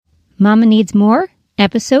Mama Needs More,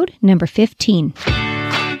 episode number 15.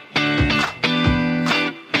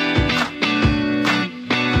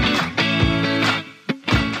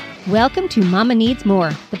 Welcome to Mama Needs More,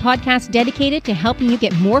 the podcast dedicated to helping you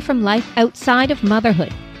get more from life outside of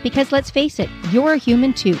motherhood. Because let's face it, you're a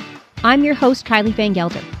human too. I'm your host, Kylie Van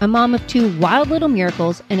Gelder, a mom of 2 wild little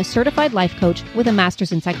miracles and a certified life coach with a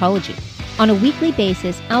master's in psychology. On a weekly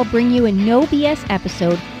basis, I'll bring you a no BS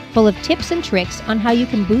episode full of tips and tricks on how you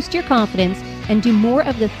can boost your confidence and do more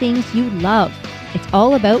of the things you love. It's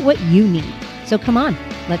all about what you need. So come on,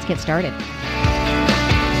 let's get started.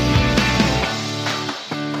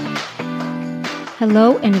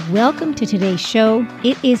 Hello and welcome to today's show.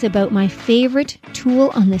 It is about my favorite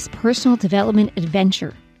tool on this personal development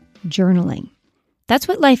adventure, journaling. That's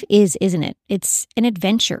what life is, isn't it? It's an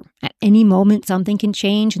adventure. At any moment, something can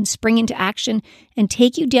change and spring into action and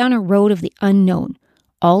take you down a road of the unknown,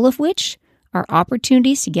 all of which are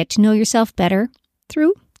opportunities to get to know yourself better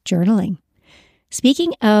through journaling.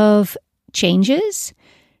 Speaking of changes,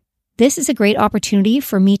 this is a great opportunity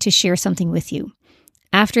for me to share something with you.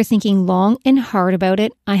 After thinking long and hard about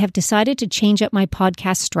it, I have decided to change up my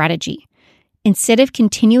podcast strategy. Instead of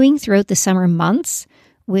continuing throughout the summer months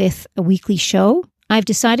with a weekly show, I've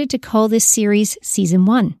decided to call this series Season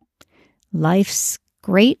 1. Life's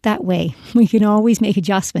great that way. We can always make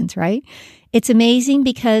adjustments, right? It's amazing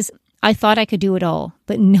because I thought I could do it all,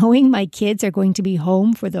 but knowing my kids are going to be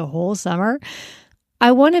home for the whole summer,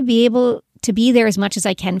 I want to be able to be there as much as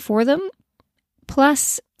I can for them.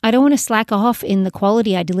 Plus, I don't want to slack off in the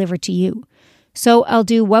quality I deliver to you. So I'll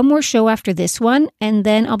do one more show after this one, and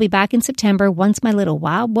then I'll be back in September once my little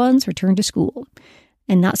wild ones return to school.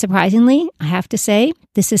 And not surprisingly, I have to say,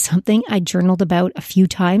 this is something I journaled about a few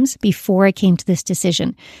times before I came to this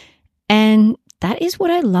decision. And that is what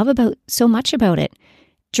I love so much about it.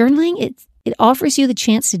 Journaling, it offers you the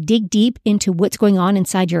chance to dig deep into what's going on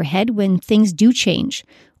inside your head when things do change,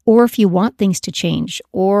 or if you want things to change,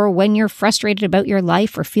 or when you're frustrated about your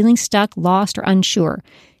life or feeling stuck, lost, or unsure.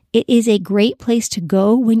 It is a great place to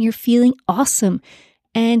go when you're feeling awesome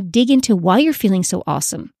and dig into why you're feeling so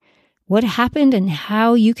awesome, what happened, and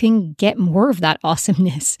how you can get more of that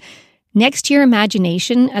awesomeness. Next to your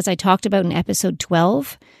imagination, as I talked about in episode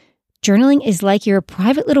 12, journaling is like your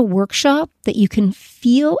private little workshop that you can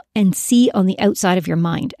feel and see on the outside of your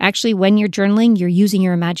mind. Actually, when you're journaling, you're using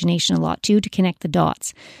your imagination a lot too to connect the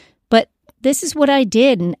dots. But this is what I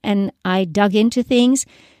did, and I dug into things,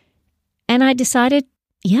 and I decided,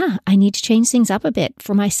 I need to change things up a bit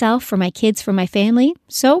for myself, for my kids, for my family.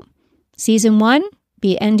 So, Season 1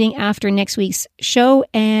 be ending after next week's show,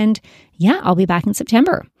 and I'll be back in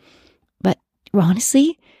September. But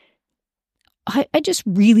honestly, I just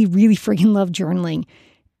really, really freaking love journaling.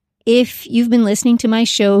 If you've been listening to my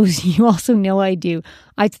shows, you also know I do.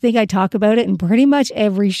 I think I talk about it in pretty much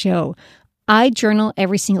every show. I journal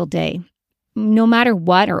every single day, no matter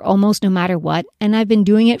what, or almost no matter what, and I've been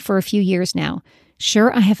doing it for a few years now.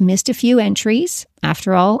 Sure, I have missed a few entries.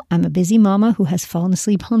 After all, I'm a busy mama who has fallen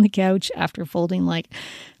asleep on the couch after folding like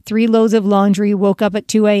 3 loads of laundry, woke up at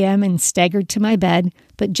 2 a.m. and staggered to my bed.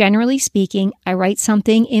 But generally speaking, I write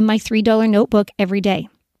something in my $3 notebook every day.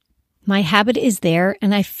 My habit is there,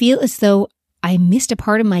 and I feel as though I missed a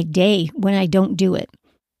part of my day when I don't do it.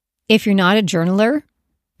 If you're not a journaler,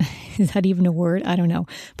 is that even a word? I don't know.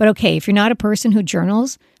 But okay, if you're not a person who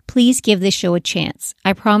journals, please give this show a chance.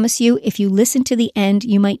 I promise you, if you listen to the end,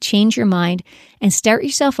 you might change your mind and start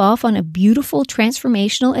yourself off on a beautiful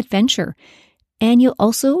transformational adventure. And you'll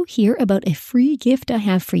also hear about a free gift I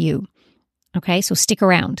have for you. Okay, so stick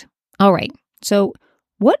around. All right, so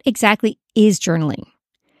what exactly is journaling?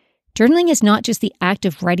 Journaling is not just the act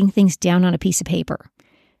of writing things down on a piece of paper.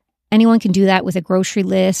 Anyone can do that with a grocery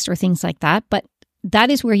list or things like that, but that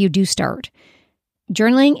is where you do start.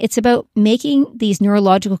 Journaling, it's about making these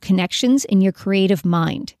neurological connections in your creative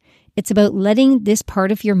mind. It's about letting this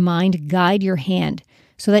part of your mind guide your hand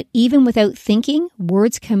so that even without thinking,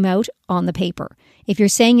 words come out on the paper. If you're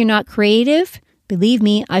saying you're not creative, believe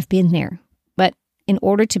me, I've been there. But in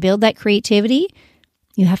order to build that creativity,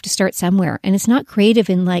 you have to start somewhere. And it's not creative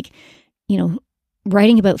in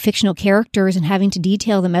writing about fictional characters and having to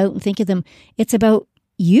detail them out and think of them. It's about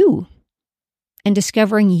you and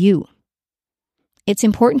discovering you. It's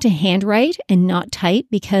important to handwrite and not type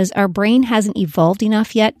because our brain hasn't evolved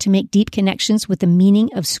enough yet to make deep connections with the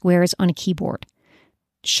meaning of squares on a keyboard.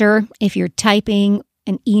 Sure, if you're typing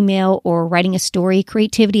an email or writing a story,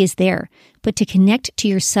 creativity is there. But to connect to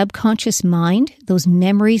your subconscious mind, those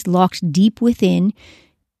memories locked deep within,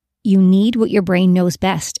 you need what your brain knows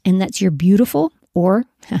best, and that's your beautiful, or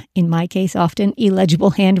in my case often,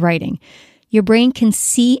 illegible handwriting. Your brain can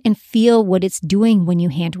see and feel what it's doing when you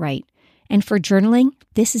handwrite. And for journaling,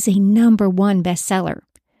 this is a #1 bestseller.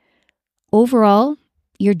 Overall,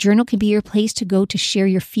 your journal can be your place to go to share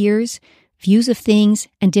your fears, views of things,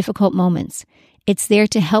 and difficult moments. It's there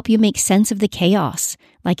to help you make sense of the chaos,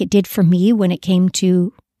 like it did for me when it came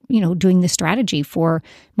to, doing the strategy for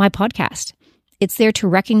my podcast. It's there to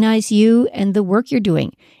recognize you and the work you're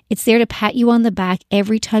doing. It's there to pat you on the back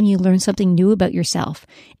every time you learn something new about yourself.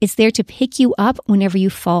 It's there to pick you up whenever you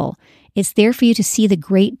fall. It's there for you to see the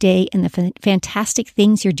great day and the fantastic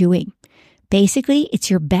things you're doing. Basically, it's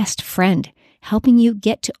your best friend, helping you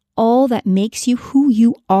get to all that makes you who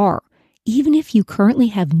you are, even if you currently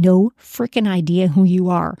have no freaking idea who you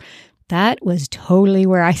are. That was totally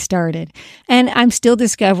where I started. And I'm still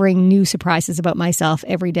discovering new surprises about myself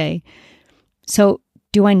every day. So,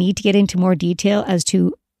 do I need to get into more detail as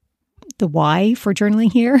to the why for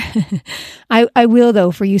journaling here? I will,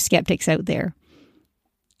 though, for you skeptics out there.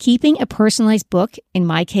 Keeping a personalized book, in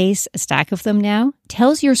my case, a stack of them now,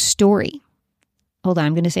 tells your story. Hold on,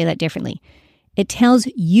 I'm going to say that differently. It tells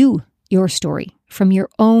you your story from your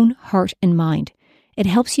own heart and mind. It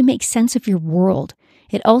helps you make sense of your world.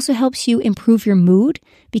 It also helps you improve your mood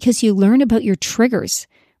because you learn about your triggers,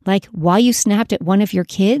 like why you snapped at one of your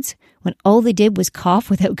kids when all they did was cough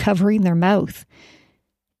without covering their mouth.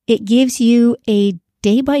 It gives you a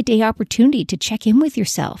day-by-day opportunity to check in with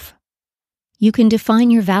yourself. You can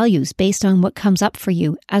define your values based on what comes up for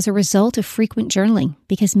you as a result of frequent journaling,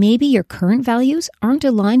 because maybe your current values aren't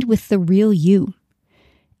aligned with the real you.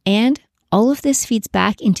 And all of this feeds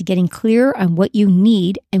back into getting clearer on what you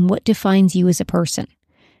need and what defines you as a person.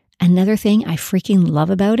 Another thing I freaking love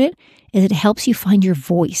about it is it helps you find your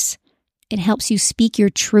voice. It helps you speak your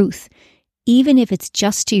truth, even if it's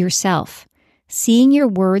just to yourself. Seeing your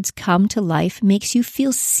words come to life makes you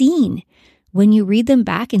feel seen. When you read them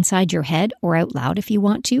back inside your head or out loud if you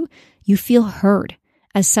want to, you feel heard.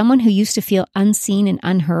 As someone who used to feel unseen and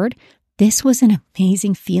unheard, this was an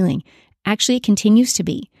amazing feeling. Actually, it continues to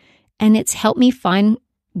be. And it's helped me find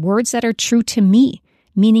words that are true to me,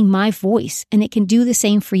 meaning my voice. And it can do the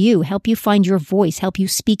same for you, help you find your voice, help you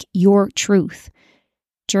speak your truth.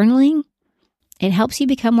 Journaling, it helps you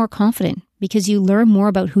become more confident because you learn more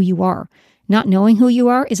about who you are. Not knowing who you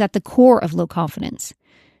are is at the core of low confidence.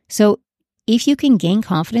 So if you can gain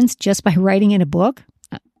confidence just by writing in a book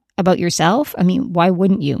about yourself, why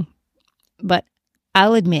wouldn't you? But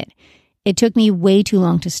I'll admit, it took me way too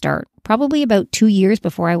long to start, probably about 2 years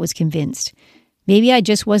before I was convinced. Maybe I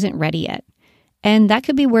just wasn't ready yet. And that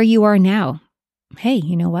could be where you are now. Hey,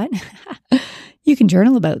 you know what? You can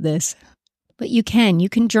journal about this. But you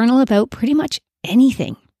can journal about pretty much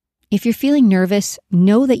anything. If you're feeling nervous,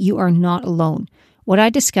 know that you are not alone. What I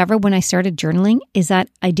discovered when I started journaling is that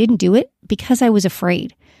I didn't do it because I was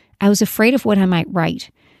afraid. I was afraid of what I might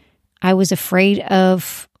write. I was afraid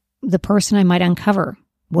of the person I might uncover.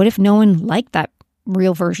 What if no one liked that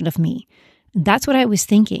real version of me? That's what I was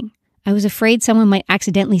thinking. I was afraid someone might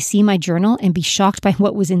accidentally see my journal and be shocked by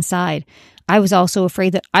what was inside. I was also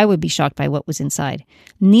afraid that I would be shocked by what was inside.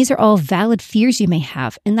 And these are all valid fears you may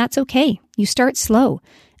have, and that's okay. You start slow.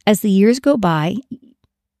 As the years go by,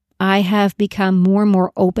 I have become more and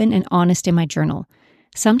more open and honest in my journal.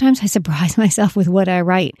 Sometimes I surprise myself with what I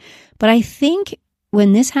write, but I think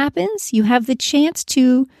when this happens, you have the chance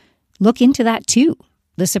to look into that too.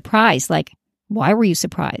 The surprise, like, why were you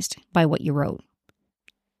surprised by what you wrote?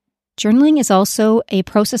 Journaling is also a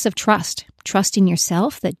process of trust. Trust in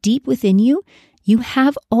yourself that deep within you, you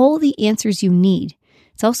have all the answers you need.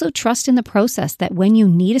 It's also trust in the process that when you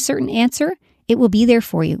need a certain answer, it will be there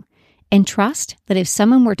for you. And trust that if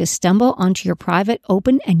someone were to stumble onto your private,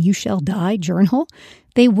 open, and you shall die journal,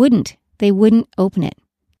 they wouldn't open it.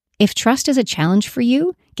 If trust is a challenge for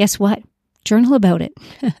you, guess what? Journal about it.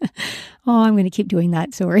 Oh, I'm going to keep doing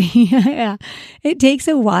that. Sorry. Yeah. It takes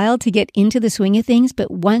a while to get into the swing of things,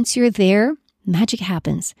 but once you're there, magic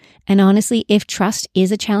happens. And honestly, if trust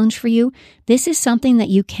is a challenge for you, this is something that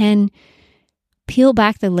you can peel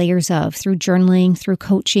back the layers of through journaling, through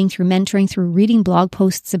coaching, through mentoring, through reading blog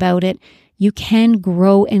posts about it. You can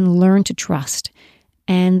grow and learn to trust,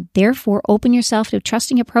 and therefore open yourself to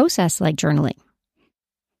trusting a process like journaling.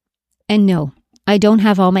 And no, I don't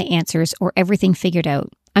have all my answers or everything figured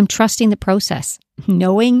out. I'm trusting the process,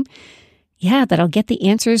 knowing, that I'll get the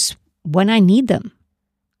answers when I need them.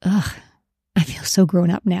 Ugh, I feel so grown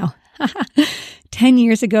up now. 10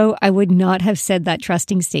 years ago, I would not have said that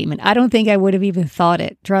trusting statement. I don't think I would have even thought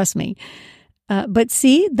it, trust me. But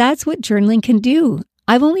see, that's what journaling can do.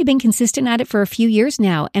 I've only been consistent at it for a few years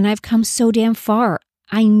now, and I've come so damn far.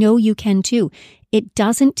 I know you can too. it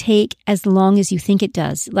doesn't take as long as you think it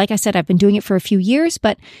does. Like I said, I've been doing it for a few years,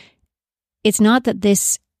 but it's not that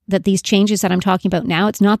these changes that I'm talking about now,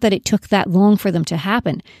 it's not that it took that long for them to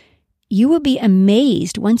happen. You will be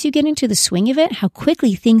amazed once you get into the swing of it, how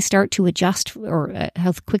quickly things start to adjust, or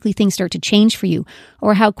how quickly things start to change for you,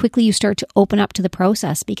 or how quickly you start to open up to the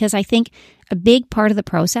process. Because I think a big part of the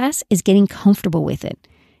process is getting comfortable with it.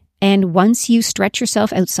 And once you stretch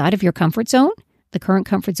yourself outside of your comfort zone, the current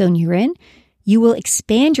comfort zone you're in, you will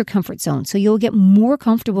expand your comfort zone. So you'll get more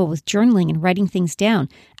comfortable with journaling and writing things down.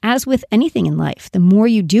 As with anything in life, the more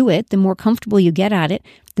you do it, the more comfortable you get at it,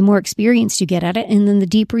 the more experienced you get at it, and then the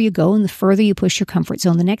deeper you go and the further you push your comfort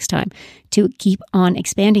zone the next time to keep on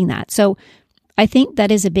expanding that. So I think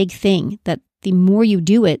that is a big thing, that the more you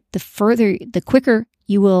do it, the quicker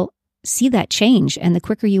you will see that change and the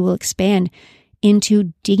quicker you will expand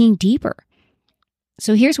into digging deeper.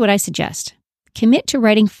 So here's what I suggest. Commit to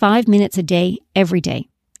writing 5 minutes a day, every day.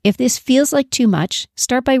 If this feels like too much,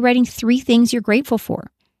 start by writing 3 things you're grateful for.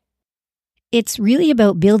 It's really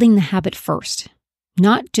about building the habit first,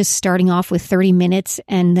 not just starting off with 30 minutes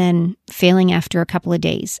and then failing after a couple of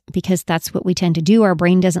days, because that's what we tend to do. Our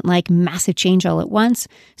brain doesn't like massive change all at once,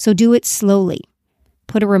 so do it slowly.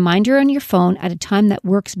 Put a reminder on your phone at a time that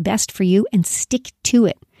works best for you and stick to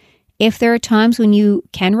it. If there are times when you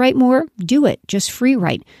can write more, do it. Just free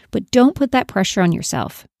write, but don't put that pressure on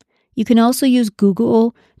yourself. You can also use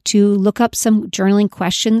Google to look up some journaling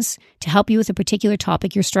questions to help you with a particular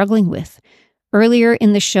topic you're struggling with. Earlier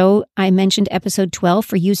in the show, I mentioned episode 12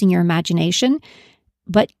 for using your imagination,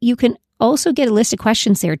 but you can also get a list of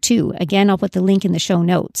questions there too. Again, I'll put the link in the show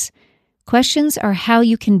notes. Questions are how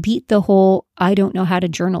you can beat the whole I don't know how to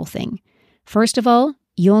journal thing. First of all,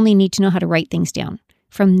 you only need to know how to write things down.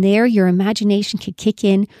 From there, your imagination can kick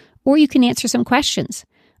in, or you can answer some questions.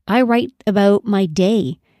 I write about my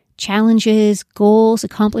day, challenges, goals,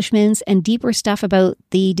 accomplishments, and deeper stuff about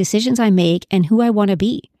the decisions I make and who I want to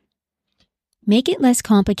be. Make it less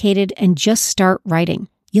complicated and just start writing.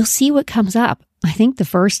 You'll see what comes up. I think the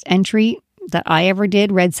first entry that I ever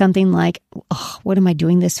did read something like, oh, what am I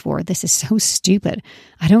doing this for? This is so stupid.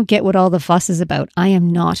 I don't get what all the fuss is about. I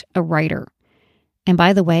am not a writer. And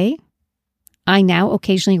by the way, I now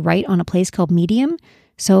occasionally write on a place called Medium,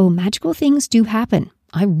 so magical things do happen.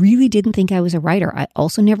 I really didn't think I was a writer. I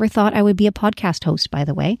also never thought I would be a podcast host, by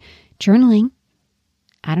the way. Journaling,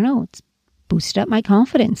 I don't know, it's boosted up my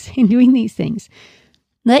confidence in doing these things.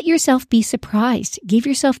 Let yourself be surprised. Give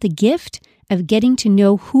yourself the gift of getting to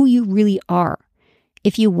know who you really are.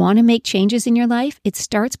 If you want to make changes in your life, it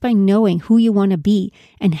starts by knowing who you want to be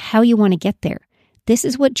and how you want to get there. This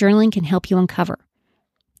is what journaling can help you uncover.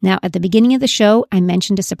 Now, at the beginning of the show, I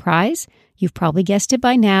mentioned a surprise. You've probably guessed it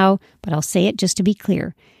by now, but I'll say it just to be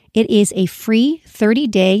clear. It is a free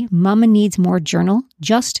 30-day Mama Needs More journal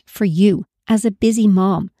just for you as a busy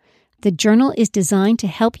mom. The journal is designed to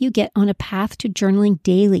help you get on a path to journaling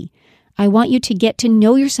daily. I want you to get to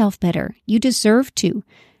know yourself better. You deserve to.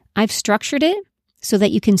 I've structured it so that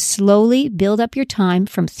you can slowly build up your time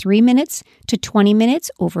from 3 minutes to 20 minutes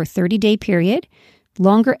over a 30-day period.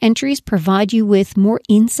 Longer entries provide you with more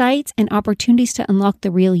insights and opportunities to unlock the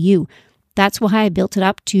real you. That's why I built it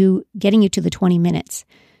up to getting you to the 20 minutes.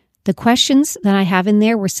 The questions that I have in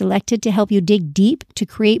there were selected to help you dig deep to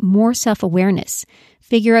create more self-awareness,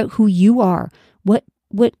 figure out who you are, what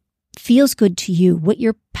feels good to you, what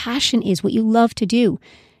your passion is, what you love to do.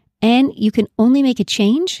 And you can only make a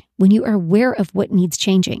change when you are aware of what needs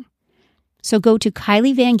changing. So go to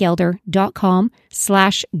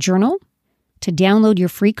KylieVanGelder.com/journal to download your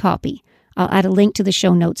free copy. I'll add a link to the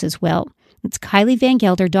show notes as well. It's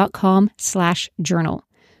KylieVanGelder.com/journal.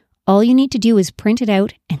 All you need to do is print it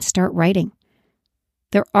out and start writing.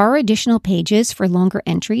 There are additional pages for longer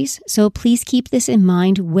entries, so please keep this in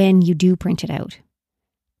mind when you do print it out.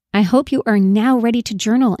 I hope you are now ready to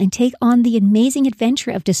journal and take on the amazing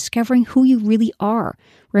adventure of discovering who you really are.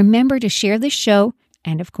 Remember to share this show,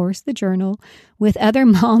 and of course the journal, with other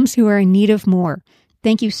moms who are in need of more.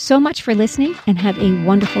 Thank you so much for listening and have a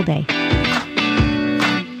wonderful day.